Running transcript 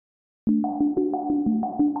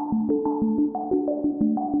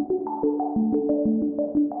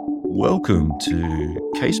Welcome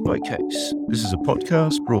to Case by Case. This is a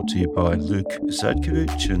podcast brought to you by Luke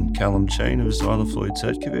Djokovic and Calum of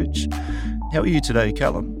Djokovic. How are you today,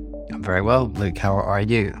 Calum? I'm very well, Luke. How are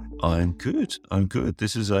you? I'm good.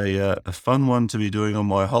 This is a fun one to be doing on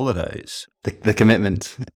my holidays. The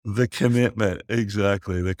commitment. The commitment,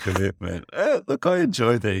 exactly, the commitment. Look, I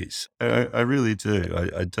enjoy these. I really do.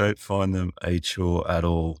 I don't find them a chore at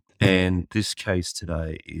all. And this case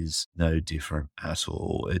today is no different at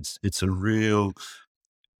all. It's a real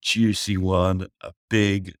juicy one, a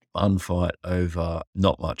big fun fight over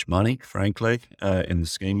not much money, frankly, in the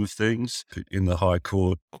scheme of things, in the High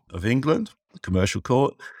Court of England, the Commercial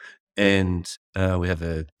Court. And we have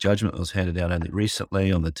a judgment that was handed down only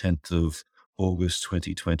recently on the 10th of August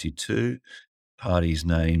 2022. Parties'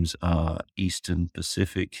 names are Eastern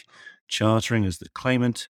Pacific Chartering as the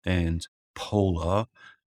claimant and Polar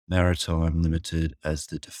Maritime Limited as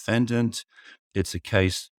the defendant. It's a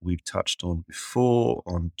case we've touched on before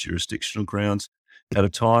on jurisdictional grounds. At a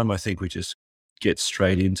time, I think we just get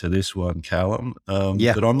straight into this one, Calum.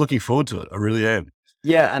 But I'm looking forward to it. I really am.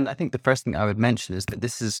 Yeah, and I think the first thing I would mention is that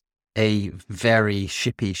this is a very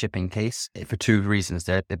shipping case for two reasons.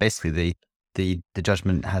 They're basically the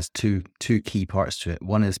judgment has two key parts to it.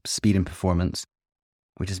 One is speed and performance,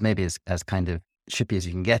 which is maybe as kind of shippy as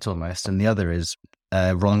you can get almost, and the other is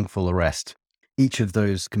wrongful arrest. Each of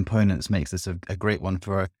those components makes this a great one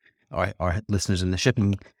for our listeners in the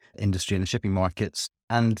shipping industry and the shipping markets.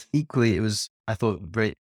 And equally, it was, I thought,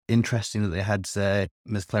 very interesting that they had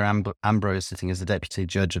Ms. Claire Ambrose sitting as the deputy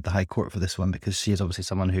judge of the High Court for this one, because she is obviously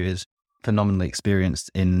someone who is phenomenally experienced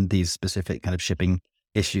in these specific kind of shipping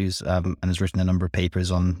issues, and has written a number of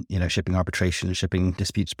papers on, shipping arbitration and shipping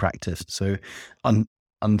disputes practice. So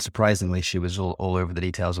unsurprisingly, she was all over the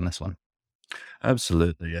details on this one.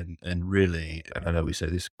 Absolutely. And really, I know we say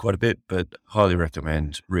this quite a bit, but highly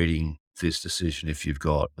recommend reading this decision if you've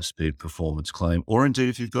got a speed performance claim, or indeed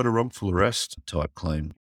if you've got a wrongful arrest type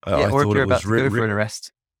claim. Or if you're about to go for an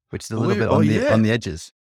arrest, which is a little bit on the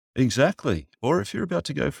edges. Exactly. Or if you're about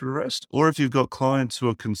to go for arrest, or if you've got clients who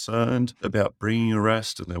are concerned about bringing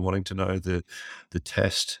arrest and they're wanting to know the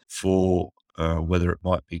test for whether it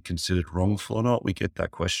might be considered wrongful or not. We get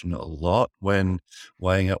that question a lot when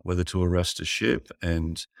weighing up whether to arrest a ship,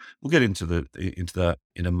 and we'll get into that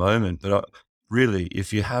in a moment. But really,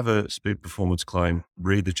 if you have a speed performance claim,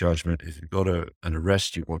 read the judgment. If you've got an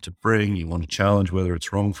arrest you want to bring, you want to challenge whether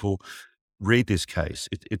it's wrongful, read this case.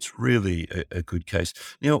 It's really a good case.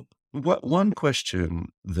 One question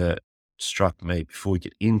that struck me before we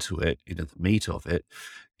get into the meat of it,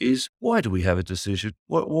 is why do we have a decision?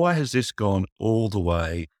 Why has this gone all the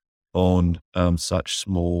way on such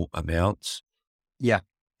small amounts? Yeah,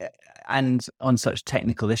 and on such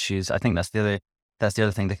technical issues, I think that's the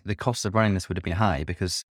other thing. The costs of running this would have been high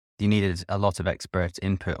because you needed a lot of expert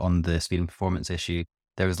input on the speed and performance issue.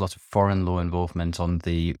 There was a lot of foreign law involvement on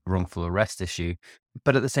the wrongful arrest issue.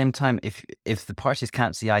 But at the same time, if the parties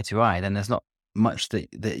can't see eye to eye, then there's not much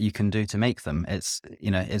that you can do to make them. It's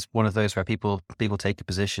one of those where people take a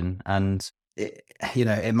position, and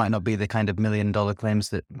it might not be the kind of $1 million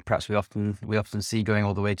claims that perhaps we often see going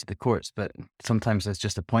all the way to the courts, but sometimes there's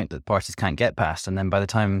just a point that parties can't get past, and then by the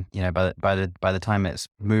time by the time it's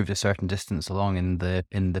moved a certain distance along in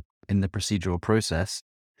the procedural process,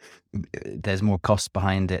 there's more costs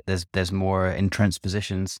behind it. There's more entrenched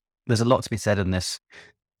positions. There's a lot to be said in this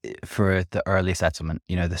for the early settlement.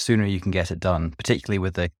 The sooner you can get it done, particularly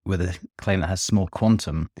with a claim that has small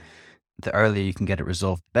quantum, the earlier you can get it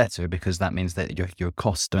resolved, better, because that means that your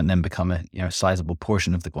costs don't then become a sizable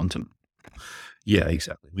portion of the quantum. Yeah,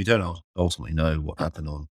 exactly. We don't ultimately know what happened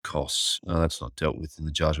on costs. That's not dealt with in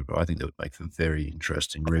the judgment, but I think that would make for very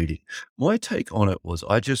interesting reading. My take on it was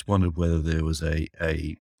I just wondered whether there was a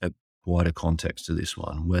wider context to this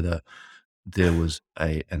one, whether there was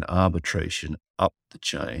an arbitration up the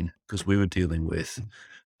chain, because we were dealing with,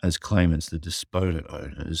 as claimants, the disponent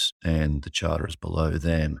owners and the charterers below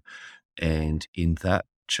them. And in that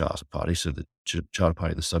charter party, so the charter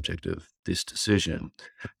party, the subject of this decision,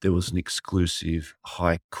 there was an exclusive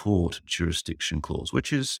High Court jurisdiction clause,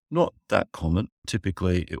 which is not that common.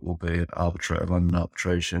 Typically, it will be an London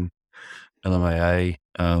arbitration, LMAA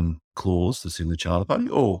clause that's in the charter party,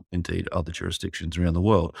 or indeed other jurisdictions around the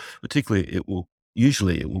world. Particularly, it will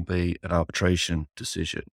be an arbitration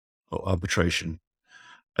decision or arbitration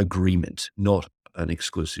agreement, not an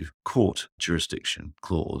exclusive court jurisdiction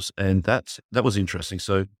clause. And that was interesting.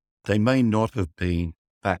 So they may not have been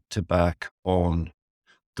back to back on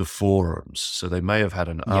the forums. So they may have had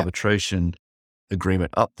an arbitration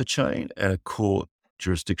agreement up the chain and a court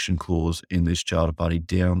jurisdiction clause in this charter party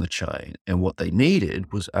down the chain. And what they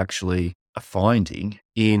needed was actually a finding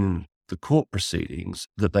in the court proceedings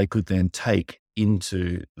that they could then take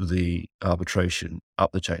into the arbitration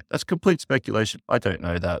up the chain. That's complete speculation. I don't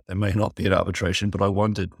know that. There may not be an arbitration, but I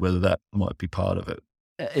wondered whether that might be part of it.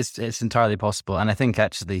 It's entirely possible. And I think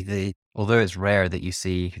actually although it's rare that you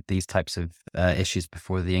see these types of issues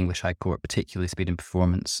before the English High Court, particularly speed and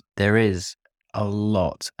performance, there is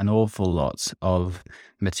an awful lot of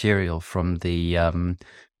material from the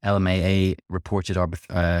LMAA reported,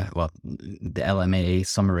 the LMAA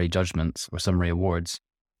summary judgments or summary awards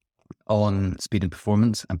on speed and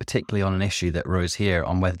performance, and particularly on an issue that rose here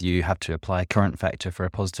on whether you have to apply a current factor for a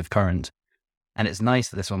positive current. And it's nice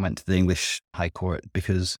that this one went to the English High Court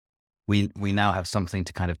because we now have something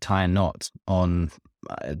to kind of tie a knot on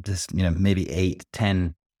this, maybe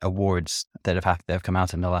 8-10 awards that have come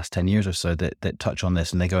out in the last 10 years or so that touch on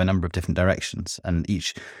this, and they go a number of different directions, and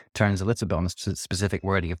each turns a little bit on the specific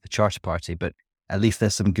wording of the Charter Party. But at least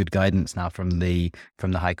there's some good guidance now from the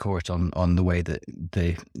High Court on the way that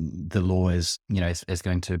the law is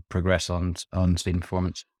going to progress on speed and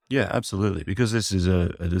performance. Yeah, absolutely. Because this is a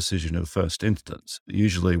decision of first instance.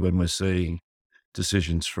 Usually when we're seeing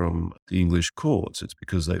decisions from the English courts, it's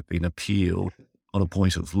because they've been appealed on a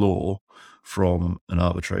point of law from an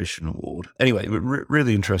arbitration award. Anyway,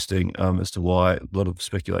 really interesting as to why, a lot of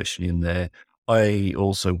speculation in there. I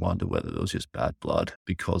also wonder whether there was just bad blood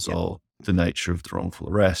because of the nature of the wrongful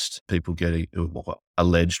arrest, people getting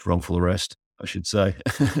alleged wrongful arrest, I should say.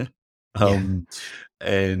 And,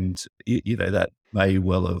 that may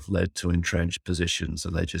well have led to entrenched positions,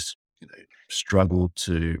 and they just, struggled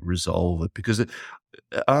to resolve it because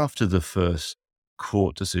after the first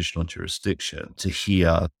court decision on jurisdiction to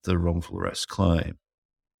hear the wrongful arrest claim,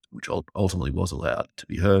 which ultimately was allowed to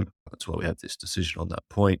be heard. That's why we have this decision on that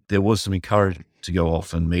point. There was some encouragement to go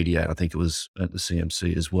off and mediate. I think it was at the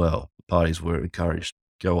CMC as well. Parties were encouraged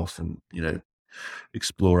to go off and,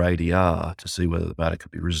 explore ADR to see whether the matter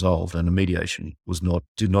could be resolved. And a mediation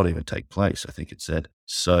did not even take place, I think it said.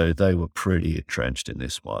 So they were pretty entrenched in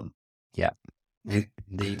this one. Yeah,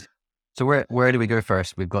 indeed. So where do we go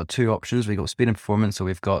first? We've got two options. We've got speed and performance, or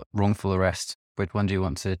we've got wrongful arrest. Which one do you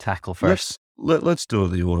want to tackle first? Let's do it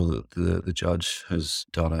the order that the judge has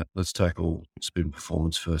done it. Let's tackle speed and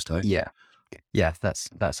performance first, eh? Yeah,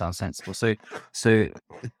 that sounds sensible. So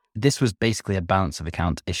this was basically a balance of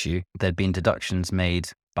account issue. There'd been deductions made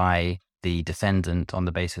by the defendant on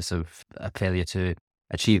the basis of a failure to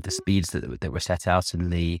achieve the speeds that were set out in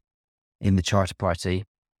the Charter Party,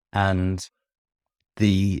 and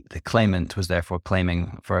the claimant was therefore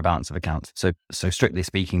claiming for a balance of account. So strictly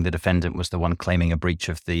speaking, the defendant was the one claiming a breach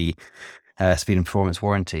of the speed and performance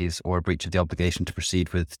warranties, or a breach of the obligation to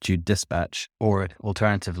proceed with due dispatch, or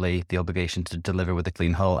alternatively, the obligation to deliver with a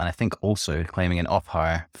clean hull. And I think also claiming an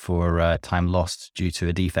off-hire for time lost due to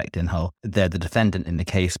a defect in hull. They're the defendant in the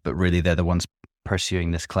case, but really they're the ones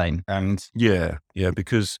pursuing this claim. And yeah,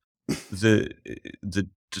 because the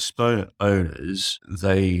disponent owners,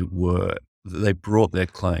 they brought their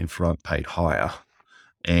claim for unpaid hire,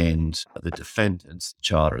 and the defendants, the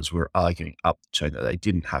charters, were arguing up the chain that they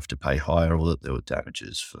didn't have to pay hire, or that there were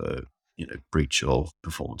damages for breach of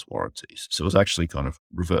performance warranties. So it was actually kind of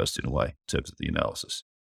reversed in a way in terms of the analysis.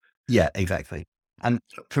 Yeah, exactly. And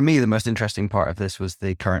for me, the most interesting part of this was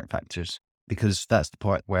the current factors, because that's the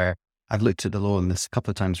part where I've looked at the law on this a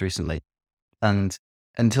couple of times recently, and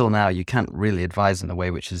until now, you can't really advise in a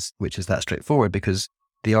way which is that straightforward, because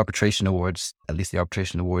the arbitration awards, at least the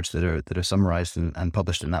arbitration awards that are summarized and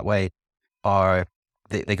published in that way,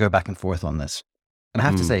 they go back and forth on this. And I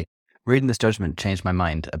have to say, reading this judgment changed my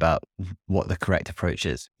mind about what the correct approach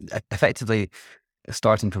is. Effectively,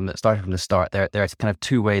 starting from the start, there are kind of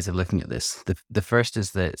two ways of looking at this. The first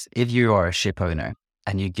is that if you are a ship owner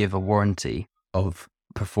and you give a warranty of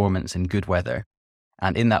performance in good weather,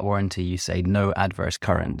 and in that warranty you say no adverse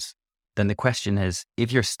currents, then the question is,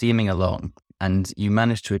 if you're steaming along and you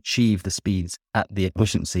manage to achieve the speeds at the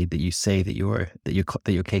efficiency that you say that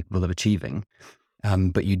you're capable of achieving,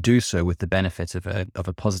 but you do so with the benefit of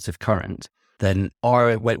a positive current, then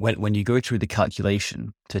when you go through the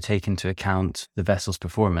calculation to take into account the vessel's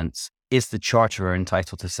performance, is the charterer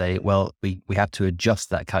entitled to say, well, we have to adjust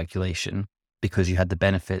that calculation because you had the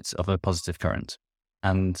benefits of a positive current?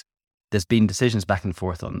 And there's been decisions back and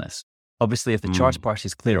forth on this. Obviously, if the charter party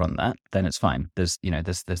is clear on that, then it's fine. There's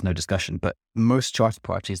no discussion. But most charter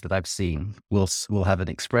parties that I've seen will have an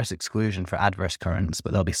express exclusion for adverse currents,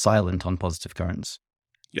 but they'll be silent on positive currents.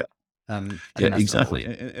 Yeah, exactly.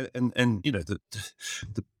 And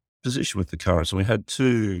the position with the currents, and we had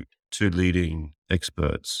two two leading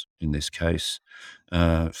experts in this case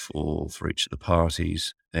for each of the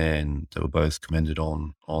parties, and they were both commended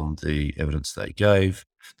on the evidence they gave.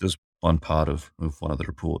 There's one part of one of the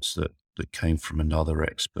reports that came from another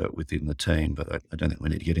expert within the team, but I don't think we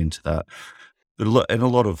need to get into that. But a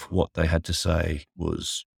lot of what they had to say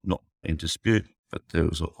was not in dispute, but there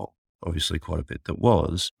was obviously quite a bit that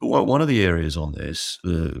was. But one of the areas on this,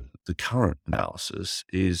 the current analysis,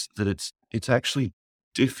 is that it's actually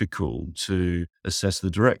difficult to assess the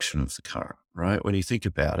direction of the current, right? When you think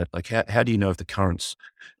about it, like how do you know if the current's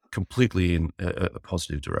completely in a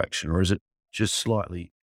positive direction, or is it just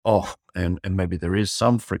slightly off, and maybe there is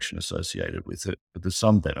some friction associated with it, but there's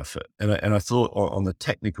some benefit. And I thought on the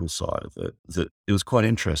technical side of it that it was quite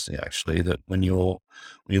interesting actually, that when you're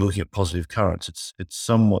looking at positive currents, it's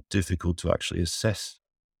somewhat difficult to actually assess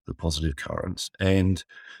the positive currents, and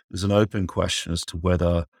there's an open question as to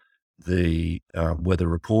whether whether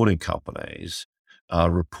reporting companies are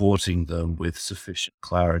reporting them with sufficient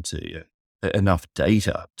clarity, enough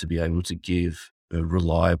data to be able to give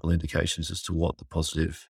reliable indications as to what the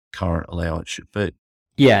positive current allowance should be.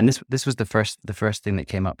 Yeah, and this was the first thing that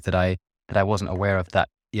came up that I wasn't aware of, that,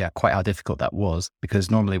 yeah, quite how difficult that was, because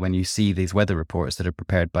normally when you see these weather reports that are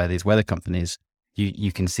prepared by these weather companies,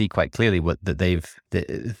 you can see quite clearly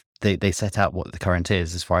they set out what the current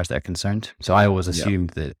is as far as they're concerned. So I always assumed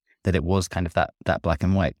that it was kind of that black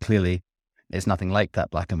and white. Clearly, it's nothing like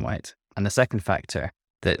that black and white. And the second factor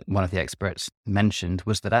that one of the experts mentioned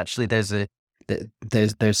was that actually there's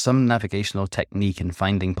some navigational technique in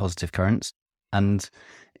finding positive currents, and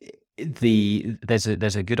there's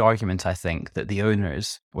a good argument, I think, that the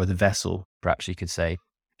owners, or the vessel, perhaps you could say,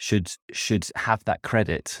 should have that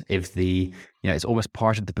credit if it's almost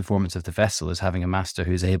part of the performance of the vessel is having a master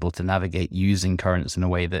who's able to navigate using currents in a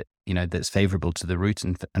way that, that's favorable to the route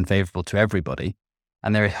and favorable to everybody.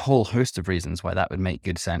 And there are a whole host of reasons why that would make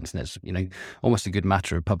good sense. And it's, almost a good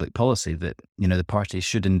matter of public policy that, the parties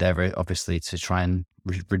should endeavor, obviously, to try and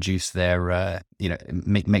reduce their,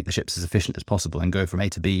 make the ships as efficient as possible and go from A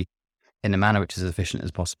to B in a manner which is as efficient as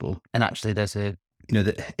possible. And actually there's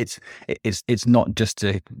that it's not just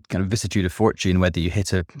a kind of vicissitude of fortune whether you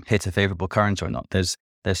hit a favorable current or not. There's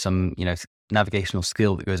some, navigational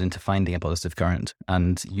skill that goes into finding a positive current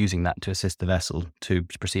and using that to assist the vessel to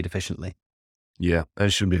proceed efficiently. Yeah, and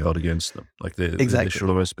it shouldn't be held against them. Like there should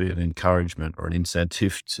always be an encouragement or an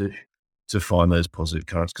incentive to find those positive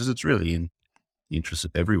currents, because it's really in the interest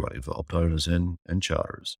of everyone involved, owners and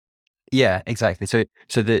charterers. Yeah, exactly. So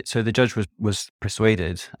the judge was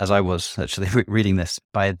persuaded, as I was actually reading this,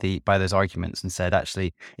 by those arguments, and said,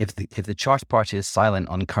 actually, if the charter party is silent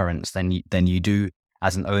on currents, then you do,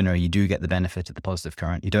 as an owner, you do get the benefit of the positive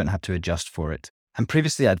current. You don't have to adjust for it. And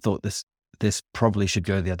previously, I'd thought this probably should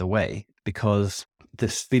go the other way, because the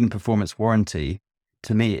speed and performance warranty,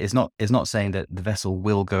 to me, is not saying that the vessel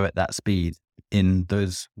will go at that speed in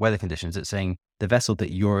those weather conditions. It's saying the vessel that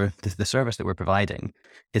the service that we're providing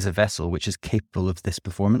is a vessel which is capable of this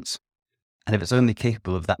performance. And if it's only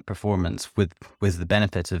capable of that performance with the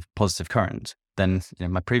benefit of positive current, then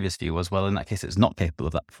my previous view was, well, in that case, it's not capable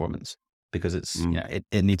of that performance because it's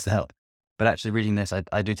it needs the help. But actually, reading this,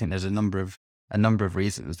 I do think there's a number of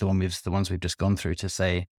reasons, the ones we've just gone through, to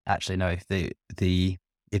say, actually, no,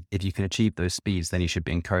 if you can achieve those speeds, then you should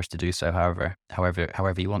be encouraged to do so however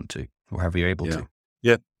you want to, or however you're able to.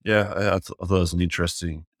 Yeah. I thought it was an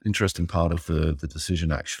interesting part of the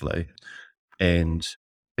decision, actually. And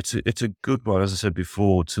it's a good one, as I said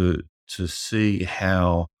before, to see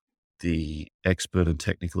how the expert and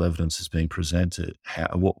technical evidence is being presented,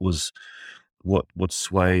 what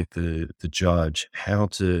swayed the judge, how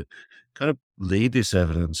to kind of lead this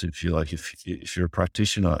evidence, if you like, if you're a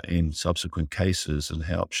practitioner in subsequent cases, and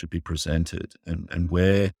how it should be presented, and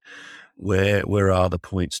where are the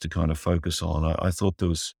points to kind of focus on. I thought there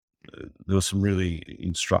was some really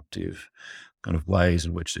instructive kind of ways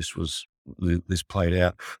in which this played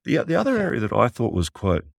out. The other area that I thought was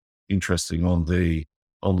quite interesting on the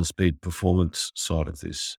speed performance side of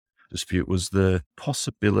this dispute was the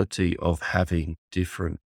possibility of having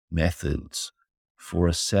different methods for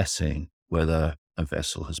assessing whether a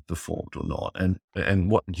vessel has performed or not.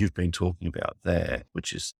 And what you've been talking about there,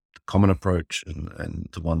 which is the common approach and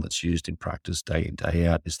the one that's used in practice day in, day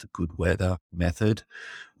out, is the good weather method,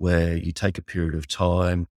 where you take a period of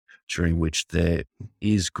time during which there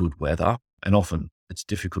is good weather, and often it's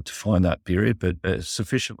difficult to find that period, but a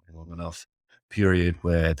sufficiently long enough period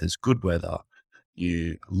where there's good weather,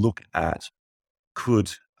 you look at,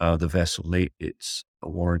 could the vessel meet its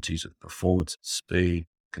warranties of performance, speed,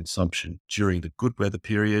 consumption during the good weather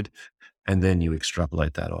period, and then you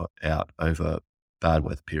extrapolate that out over bad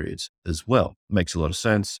weather periods as well. Makes a lot of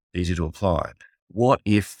sense, easy to apply. What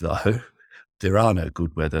if, though, there are no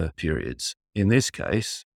good weather periods? In this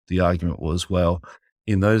case, the argument was, well,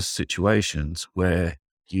 in those situations where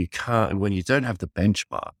you can't, when you don't have the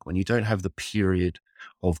benchmark, when you don't have the period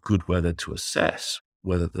of good weather to assess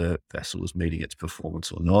whether the vessel is meeting its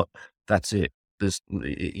performance or not, that's it.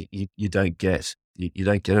 You don't get an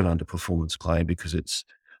underperformance claim because it's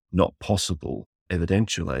not possible,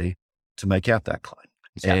 evidentially, to make out that claim.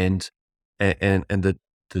 Yeah. And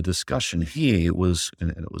the discussion here was, and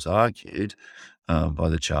it was argued by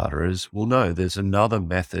the charterers, well, no, there's another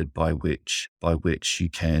method by which you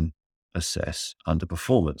can assess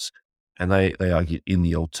underperformance. And they argued in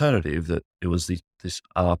the alternative that it was this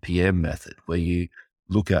RPM method, where you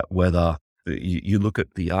look at whether you look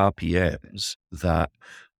at the RPMs that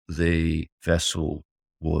the vessel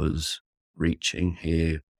was reaching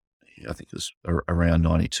here. I think it was around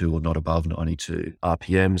 92 or not above 92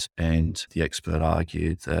 RPMs. And the expert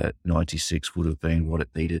argued that 96 would have been what it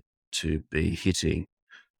needed to be hitting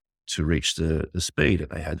to reach the speed. And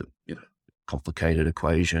they had a complicated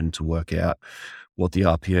equation to work out what the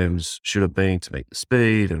RPMs should have been to meet the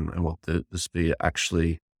speed and what the speed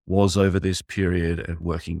actually was over this period, and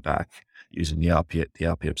working back using the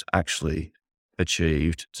RPMs actually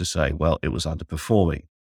achieved to say, well, it was underperforming.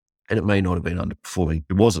 And it may not have been underperforming.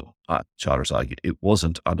 It wasn't, charters argued, it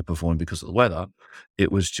wasn't underperforming because of the weather.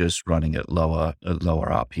 It was just running at lower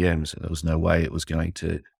RPMs, and there was no way it was going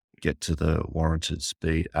to get to the warranted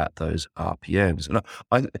speed at those RPMs.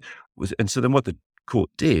 And so then what the court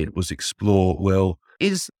did was explore, well,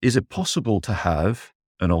 is it possible to have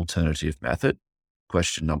an alternative method?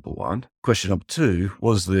 Question number one. Question number two,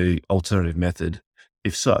 was the alternative method,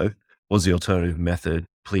 if so, was the alternative method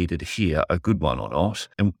pleaded here a good one or not?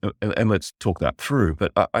 And let's talk that through.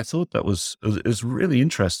 But I thought it was really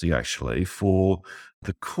interesting, actually, for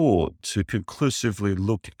the court to conclusively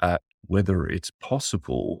look at whether it's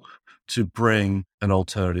possible to bring an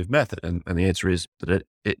alternative method. And the answer is that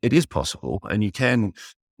it is possible, and you can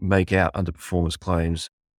make out underperformance claims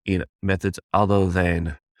in methods other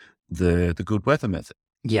than the good weather method.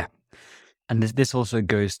 Yeah. And this also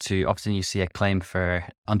goes to, often you see a claim for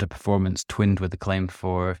underperformance twinned with a claim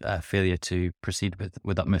for failure to proceed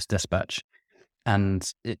with utmost dispatch. And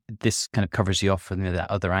this kind of covers you off from that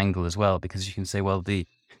other angle as well, because you can say, well, the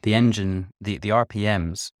engine, the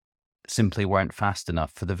RPMs simply weren't fast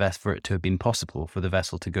enough for it to have been possible for the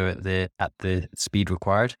vessel to go at the speed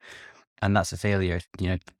required. And that's a failure,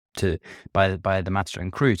 by the master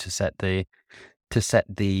and crew to set the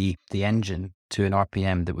engine to an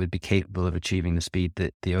RPM that would be capable of achieving the speed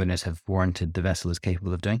that the owners have warranted the vessel is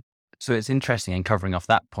capable of doing. So it's interesting in covering off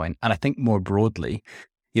that point. And I think more broadly,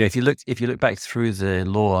 if you look back through the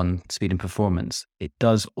law on speed and performance, it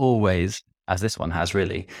does always, as this one has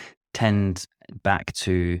really, tend back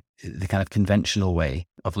to the kind of conventional way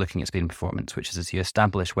of looking at speed and performance, which is as you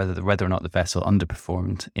establish whether or not the vessel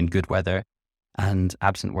underperformed in good weather, and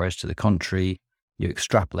absent words to the contrary, you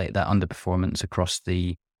extrapolate that underperformance across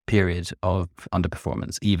the period of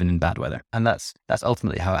underperformance, even in bad weather. And that's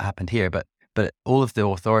ultimately how it happened here. But all of the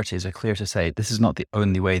authorities are clear to say this is not the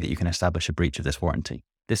only way that you can establish a breach of this warranty.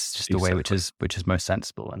 This is just the way which is most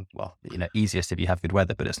sensible and, easiest if you have good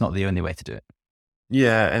weather, but it's not the only way to do it.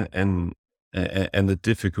 Yeah, and the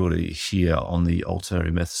difficulty here on the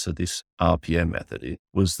alternative method, so this RPM method,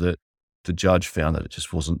 was that the judge found that it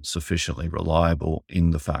just wasn't sufficiently reliable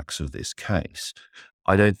in the facts of this case.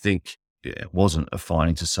 I don't think it wasn't a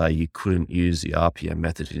finding to say you couldn't use the RPM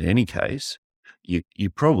method in any case. You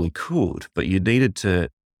probably could, but you needed to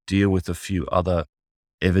deal with a few other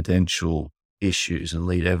evidential issues and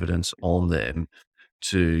lead evidence on them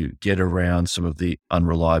to get around some of the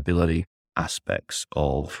unreliability aspects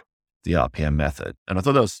of the RPM method. And I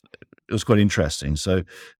thought it was quite interesting. So,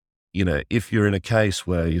 if you're in a case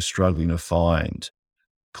where you're struggling to find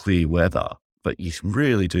clear weather, but you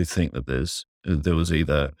really do think that there was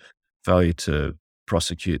either failure to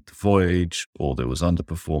prosecute the voyage or there was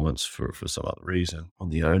underperformance for some other reason on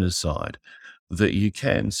the owner's side, that you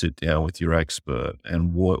can sit down with your expert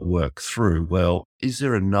and work through, well, is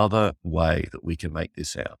there another way that we can make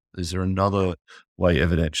this out? Is there another way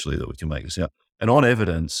evidentially that we can make this out? And on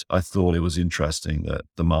evidence, I thought it was interesting that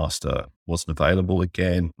the master wasn't available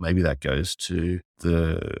again. Maybe that goes to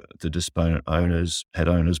the disponent head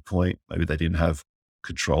owner's point. Maybe they didn't have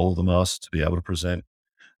control of the master to be able to present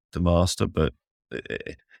the master. But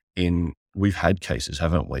we've had cases,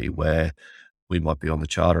 haven't we, where we might be on the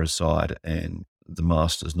charterer's side and the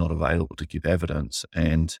master's not available to give evidence.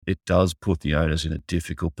 And it does put the owners in a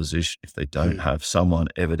difficult position if they don't have someone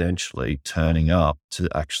evidentially turning up to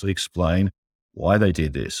actually explain why they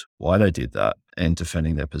did this, why they did that, and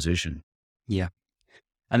defending their position. Yeah.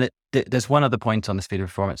 And there's one other point on the speed of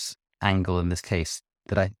performance angle in this case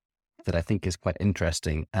that I think is quite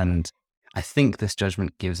interesting. And I think this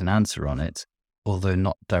judgment gives an answer on it, although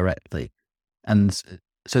not directly. And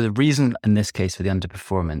so the reason in this case for the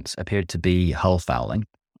underperformance appeared to be hull fouling.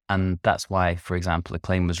 And that's why, for example, a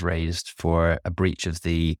claim was raised for a breach of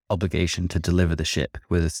the obligation to deliver the ship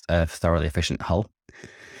with a thoroughly efficient hull.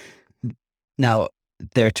 Now,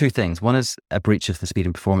 there are two things. One is a breach of the speed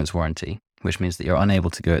and performance warranty, which means that you're unable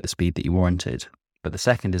to go at the speed that you warranted. But the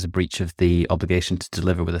second is a breach of the obligation to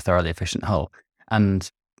deliver with a thoroughly efficient hull.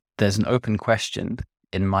 And there's an open question,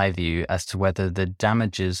 in my view, as to whether the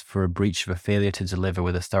damages for a breach of a failure to deliver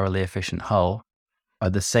with a thoroughly efficient hull are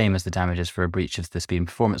the same as the damages for a breach of the speed and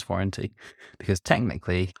performance warranty. Because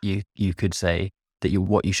technically, you could say that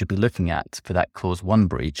what you should be looking at for that clause 1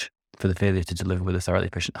 breach for the failure to deliver with a thoroughly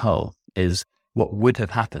efficient hull is what would have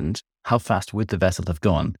happened, how fast would the vessel have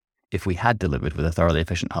gone if we had delivered with a thoroughly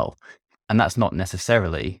efficient hull. And that's not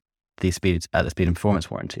necessarily the speed and performance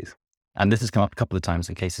warranties. And this has come up a couple of times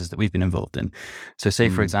in cases that we've been involved in. So say,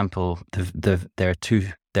 for example, there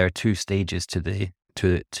are two stages to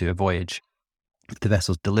a voyage. If the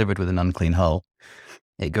vessel's delivered with an unclean hull,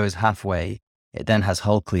 it goes halfway, it then has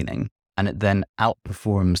hull cleaning, and it then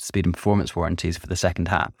outperforms speed and performance warranties for the second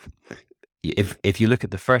half. If you look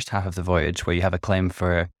at the first half of the voyage where you have a claim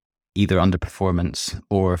for either underperformance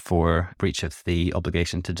or for breach of the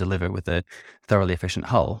obligation to deliver with a thoroughly efficient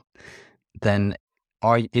hull, then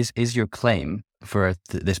is your claim for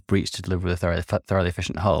this breach to deliver with a thoroughly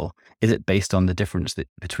efficient hull, is it based on the difference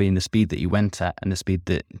between the speed that you went at and the speed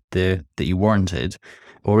that you warranted,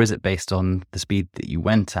 or is it based on the speed that you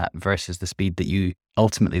went at versus the speed that you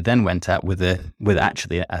ultimately then went at with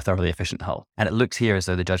actually a thoroughly efficient hull? And it looks here as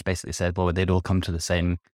though the judge basically said, well, they'd all come to the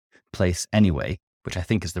same place anyway, which I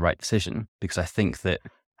think is the right decision, because I think that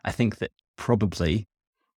probably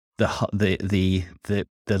the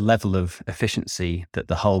level of efficiency that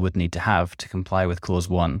the hull would need to have to comply with clause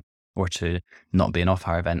 1 or to not be an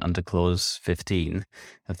off-hire event under clause 15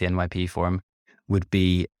 of the NYP form would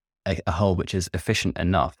be a hull which is efficient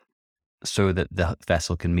enough so that the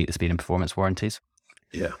vessel can meet the speed and performance warranties.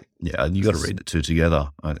 Yeah, you got to read the two together.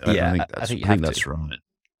 I think that's right.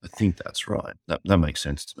 I think that's right. That makes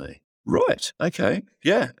sense to me. Right. Okay.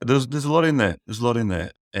 Yeah. There's a lot in there.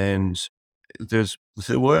 And there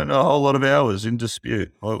weren't a whole lot of hours in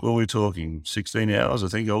dispute. What were we talking? 16 hours, I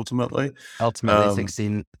think, ultimately. Ultimately,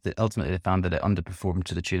 16. Ultimately, they found that it underperformed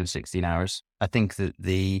to the tune of 16 hours. I think that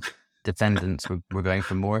the defendants were going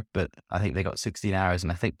for more, but I think they got 16 hours,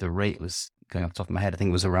 and I think the rate was, going off the top of my head, I think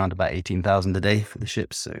it was around about 18,000 a day for the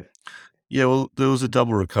ships. So, yeah, well, there was a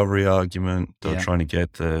double recovery argument. They were trying to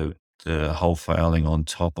get the hull failing on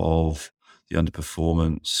top of the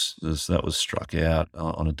underperformance. That was struck out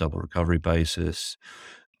on a double recovery basis,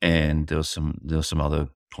 and there was some other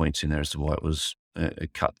points in there as to why it was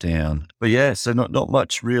cut down. But yeah, so not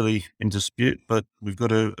much really in dispute, but we've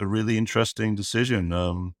got a really interesting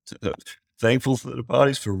decision. Thankful for the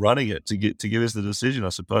parties for running it to give us the decision, I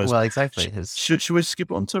suppose. Well, exactly. Should we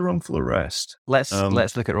skip on to wrongful arrest? Let's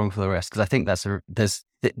look at wrongful arrest, because I think there's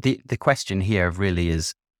the question here really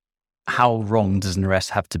is, how wrong does an arrest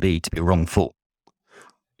have to be wrongful?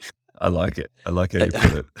 I like it. I like how you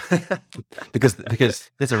put it. because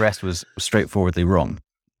this arrest was straightforwardly wrong.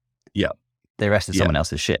 Yeah. They arrested someone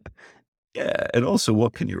else's ship. Yeah. And also,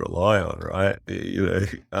 what can you rely on, right?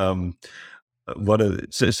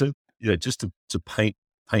 Just to paint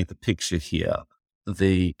the picture here,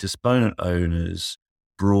 the disponent owners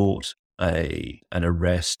brought an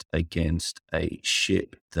arrest against a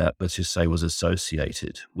ship that, let's just say, was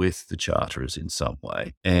associated with the charterers in some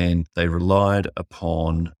way. And they relied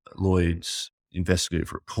upon Lloyd's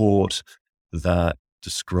investigative report that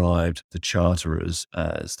described the charterers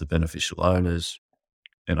as the beneficial owners.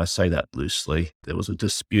 And I say that loosely. There was a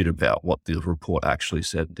dispute about what the report actually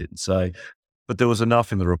said and didn't say, but there was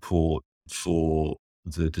enough in the report for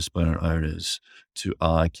the disponent owners to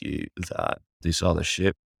argue that this other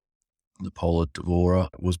ship, the Polar Devourer,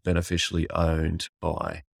 was beneficially owned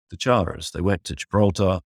by the charterers. They went to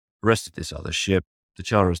Gibraltar, arrested this other ship. The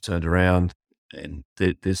charterers turned around, and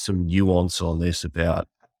there's some nuance on this about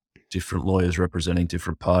different lawyers representing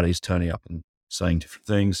different parties turning up and saying different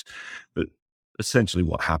things. But essentially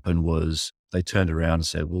what happened was they turned around and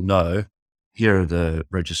said, well, no, here are the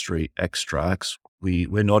registry extracts.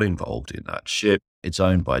 We're not involved in that ship. It's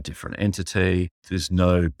owned by a different entity. There's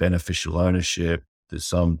no beneficial ownership. There's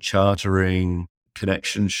some chartering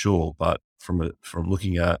connection, sure, but from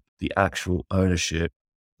looking at the actual ownership,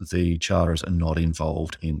 the charters are not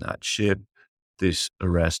involved in that ship. this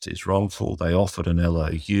arrest is wrongful. They offered an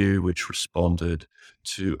LOU, which responded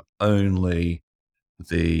to only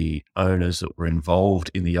the owners that were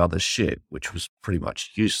involved in the other ship, which was pretty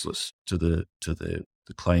much useless to the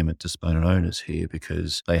claimant disponent owners here,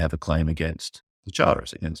 because they have a claim against the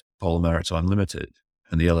charters, against Polar Maritime Limited.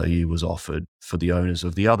 And the LOU was offered for the owners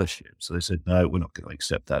of the other ship. So they said, no, we're not going to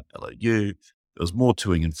accept that LOU. There was more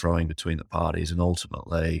toing and froing between the parties, and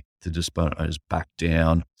ultimately the disponent owners backed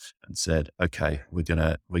down and said, okay, we're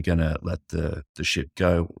gonna let the ship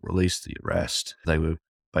go, we'll release the arrest. They were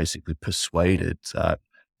basically persuaded that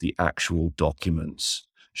the actual documents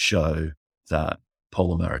show that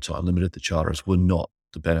Polar Maritime Limited, the charterers, were not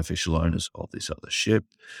the beneficial owners of this other ship.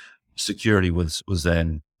 Security was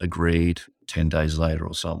then agreed 10 days later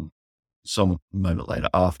or some moment later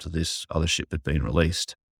after this other ship had been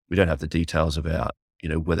released. We don't have the details about,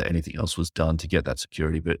 whether anything else was done to get that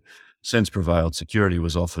security, but sense prevailed. Security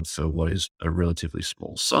was offered for what is a relatively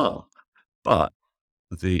small sum. But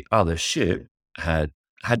the other ship had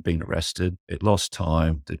been arrested. It lost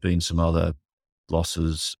time. There'd been some other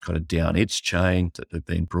losses kind of down its chain that had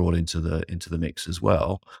been brought into the mix as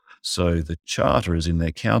well. So the charterers in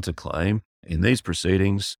their counterclaim in these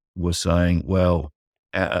proceedings were saying, well,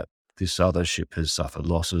 this other ship has suffered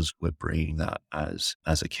losses. We're bringing that as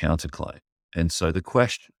a counterclaim. And so the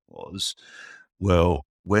question was, well,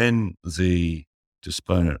 when the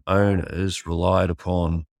disponent owners relied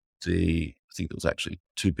upon I think there was actually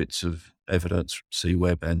two bits of evidence,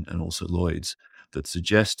 Seaweb and also Lloyd's, that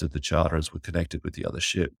suggested the charterers were connected with the other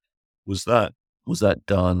ship. Was that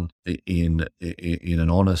done in an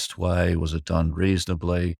honest way? Was it done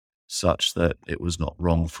reasonably, such that it was not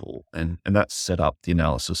wrongful? And that set up the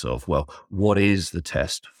analysis of, well, what is the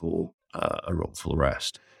test for a wrongful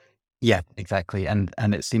arrest? Yeah, exactly. And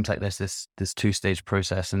it seems like there's this two-stage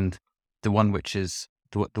process, and the one which is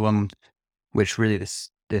the one which really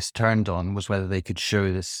this turned on was whether they could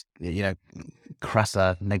show this,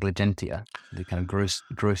 crassa negligentia, the kind of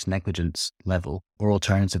gross negligence level, or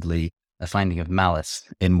alternatively a finding of malice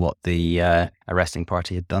in what the arresting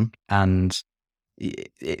party had done. And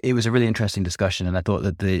it was a really interesting discussion, and I thought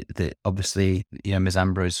that the obviously, Ms.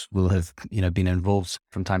 Ambrose will have been involved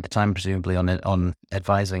from time to time, presumably on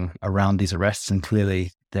advising around these arrests, and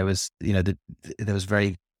clearly there was there was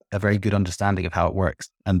a very good understanding of how it works,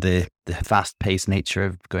 and the fast-paced nature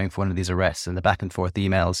of going for one of these arrests, and the back and forth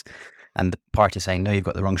emails, and the party saying, no, you've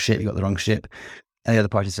got the wrong ship, and the other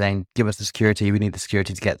party saying, give us the security, we need the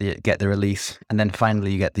security to get the release. And then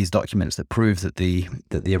finally you get these documents that prove that the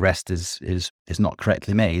arrest is not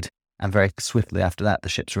correctly made, and very swiftly after that the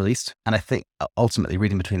ship's released. And I think ultimately,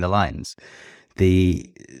 reading between the lines,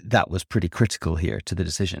 that was pretty critical here to the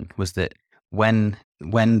decision, was that when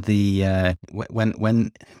the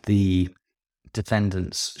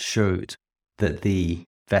defendants showed that the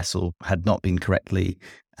vessel had not been correctly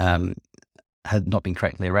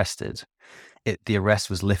arrested, the arrest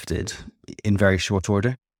was lifted in very short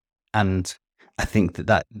order. And I think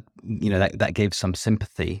that gave some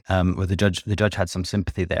sympathy, or the judge had some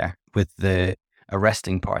sympathy there with the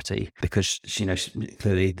arresting party, because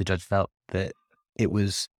clearly the judge felt that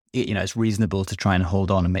it's reasonable to try and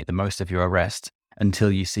hold on and make the most of your arrest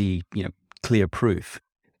until you see clear proof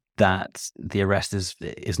that the arrest is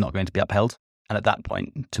not going to be upheld. And at that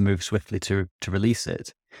point, to move swiftly to release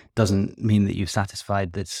it doesn't mean that you've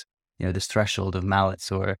satisfied this this threshold of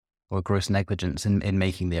malice or gross negligence in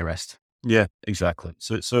making the arrest. Yeah, exactly.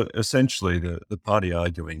 So essentially, the party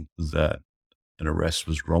arguing that an arrest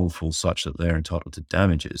was wrongful such that they're entitled to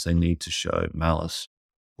damages, they need to show malice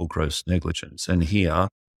or gross negligence. And here,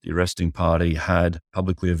 the arresting party had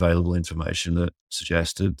publicly available information that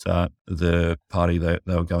suggested that the party they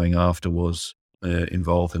were going after was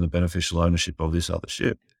involved in the beneficial ownership of this other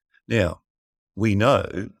ship. Now, we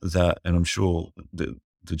know that, and I'm sure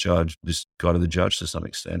the judge, this guided the judge to some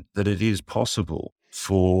extent, that it is possible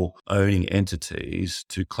for owning entities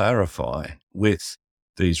to clarify with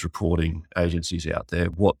these reporting agencies out there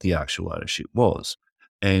what the actual ownership was.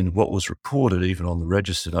 And what was reported, even on the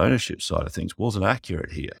registered ownership side of things, wasn't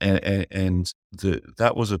accurate here. And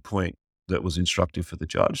that was a point that was instructive for the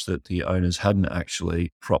judge, that the owners hadn't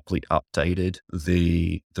actually properly updated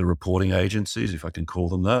the reporting agencies, if I can call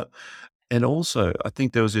them that. And also, I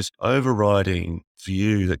think there was this overriding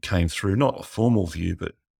view that came through, not a formal view,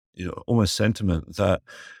 but almost sentiment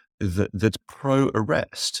that's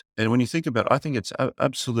pro-arrest. And when you think about it, I think it's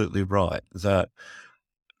absolutely right that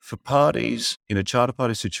for parties in a charter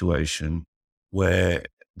party situation where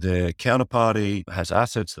their counterparty has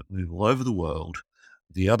assets that move all over the world,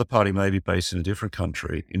 the other party may be based in a different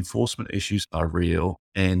country. Enforcement issues are real.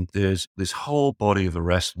 And there's this whole body of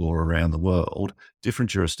arrest law around the world,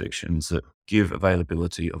 different jurisdictions that give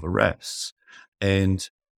availability of arrests. And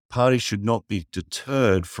parties should not be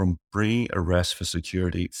deterred from bringing arrests for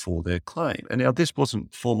security for their claim. And now this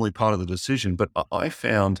wasn't formally part of the decision, but I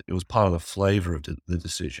found it was part of the flavor of the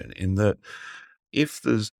decision, in that if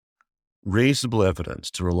there's reasonable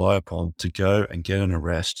evidence to rely upon to go and get an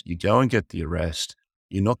arrest, you go and get the arrest.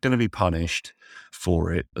 You're not going to be punished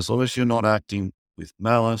for it. As long as you're not acting with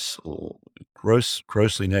malice or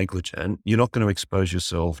grossly negligent, you're not going to expose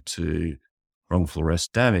yourself to wrongful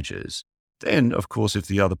arrest damages. Then, of course, if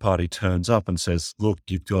the other party turns up and says, look,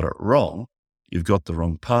 you've got it wrong, you've got the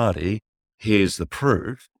wrong party, here's the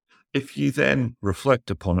proof. If you then reflect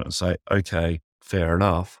upon it and say, okay, fair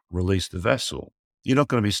enough, release the vessel, you're not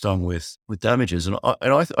going to be stung with damages. And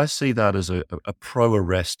I see that as a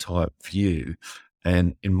pro-arrest type view.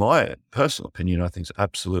 And in my personal opinion, I think it's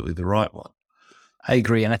absolutely the right one. I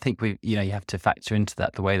agree. And I think you have to factor into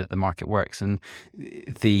that the way that the market works. And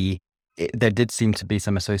there did seem to be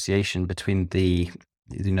some association between the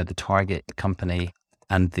target company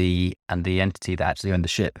and the entity that actually owned the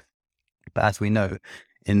ship. But as we know,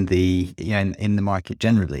 in the market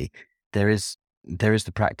generally, there is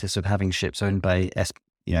the practice of having ships owned by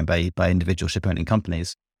individual ship owning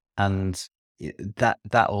companies, and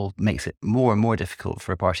that all makes it more and more difficult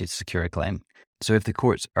for a party to secure a claim. So if the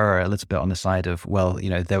courts are a little bit on the side of, well,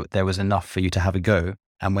 there was enough for you to have a go,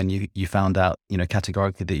 and when you found out,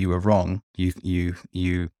 categorically that you were wrong,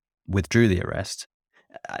 you withdrew the arrest.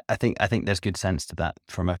 I think there's good sense to that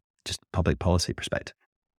from a just public policy perspective.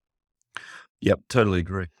 Yep, totally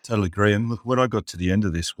agree. And look, when I got to the end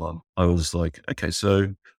of this one, I was like, okay,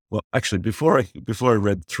 so, well, actually, before I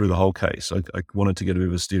read through the whole case, I wanted to get a bit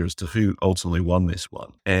of a steer as to who ultimately won this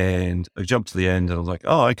one. And I jumped to the end and I was like,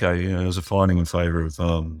 oh, okay, there was a finding in favor of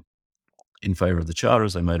the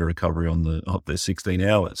charterers. They made a recovery on their 16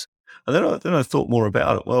 hours. And then I thought more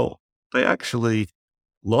about it. Well, they actually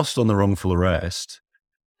lost on the wrongful arrest.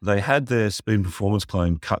 They had their speed and performance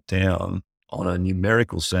claim cut down on a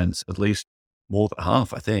numerical sense, at least more than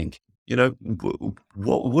half, I think.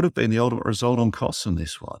 What would have been the ultimate result on costs on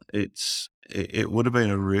this one? It would have been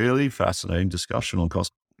a really fascinating discussion on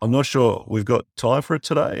costs. I'm not sure we've got time for it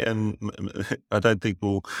today, and I don't think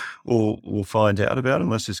we'll find out about it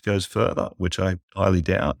unless this goes further, which I highly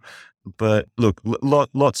doubt. But look,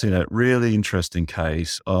 lots in it. Really interesting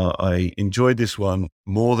case. I enjoyed this one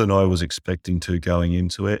more than I was expecting to going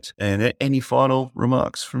into it. And any final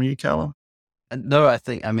remarks from you, Calum? No, I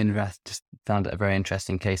just found it a very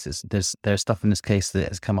interesting case. There's stuff in this case that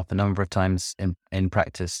has come up a number of times in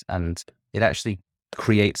practice, and it actually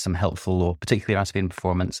creates some helpful law, particularly around speed and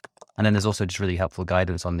performance. And then there's also just really helpful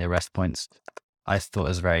guidance on the arrest points. I thought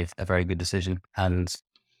it was a very good decision. And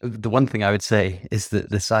the one thing I would say is that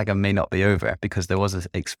the saga may not be over, because there was an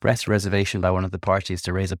express reservation by one of the parties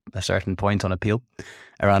to raise a certain point on appeal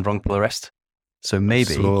around wrongful arrest. So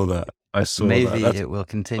maybe I saw maybe that. it will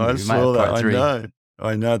continue. I We might have part three.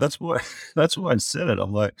 I know. That's why I said it.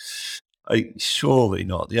 I'm like, surely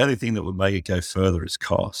not. The only thing that would make it go further is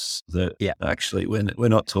costs. That actually, we're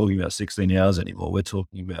not talking about 16 hours anymore. We're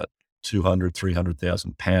talking about 200,000,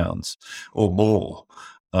 300,000 pounds or more.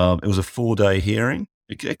 It was a 4-day hearing.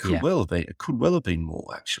 It could well have been. It could well have been more,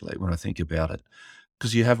 actually, when I think about it,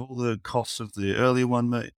 because you have all the costs of the earlier one,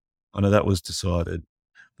 mate. I know that was decided.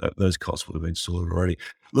 Those costs would have been sorted already.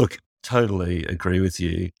 Look, totally agree with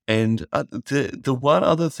you. And the one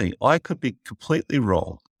other thing, I could be completely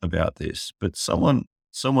wrong about this, but someone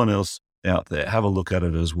else out there, have a look at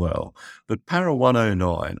it as well. But Para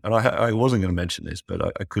 109, and I wasn't going to mention this, but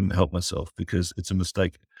I couldn't help myself because it's a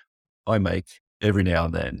mistake I make every now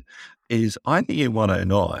and then, is I think in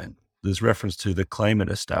 109, there's reference to the claimant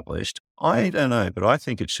established. I don't know, but I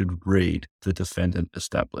think it should read the defendant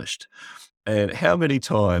established. And how many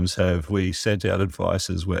times have we sent out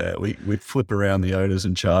advices where we flip around the owners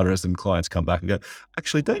and charterers, and clients come back and go,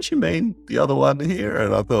 actually, don't you mean the other one here?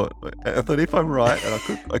 And I thought if I'm right,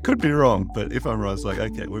 and I could be wrong, but if I'm right, it's like,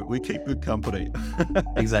 okay, we keep good company.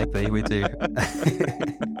 Exactly, we do.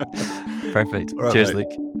 Perfect. All right, Cheers, mate.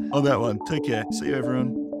 Luke. On that one, take care. See you,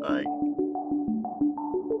 everyone. Bye.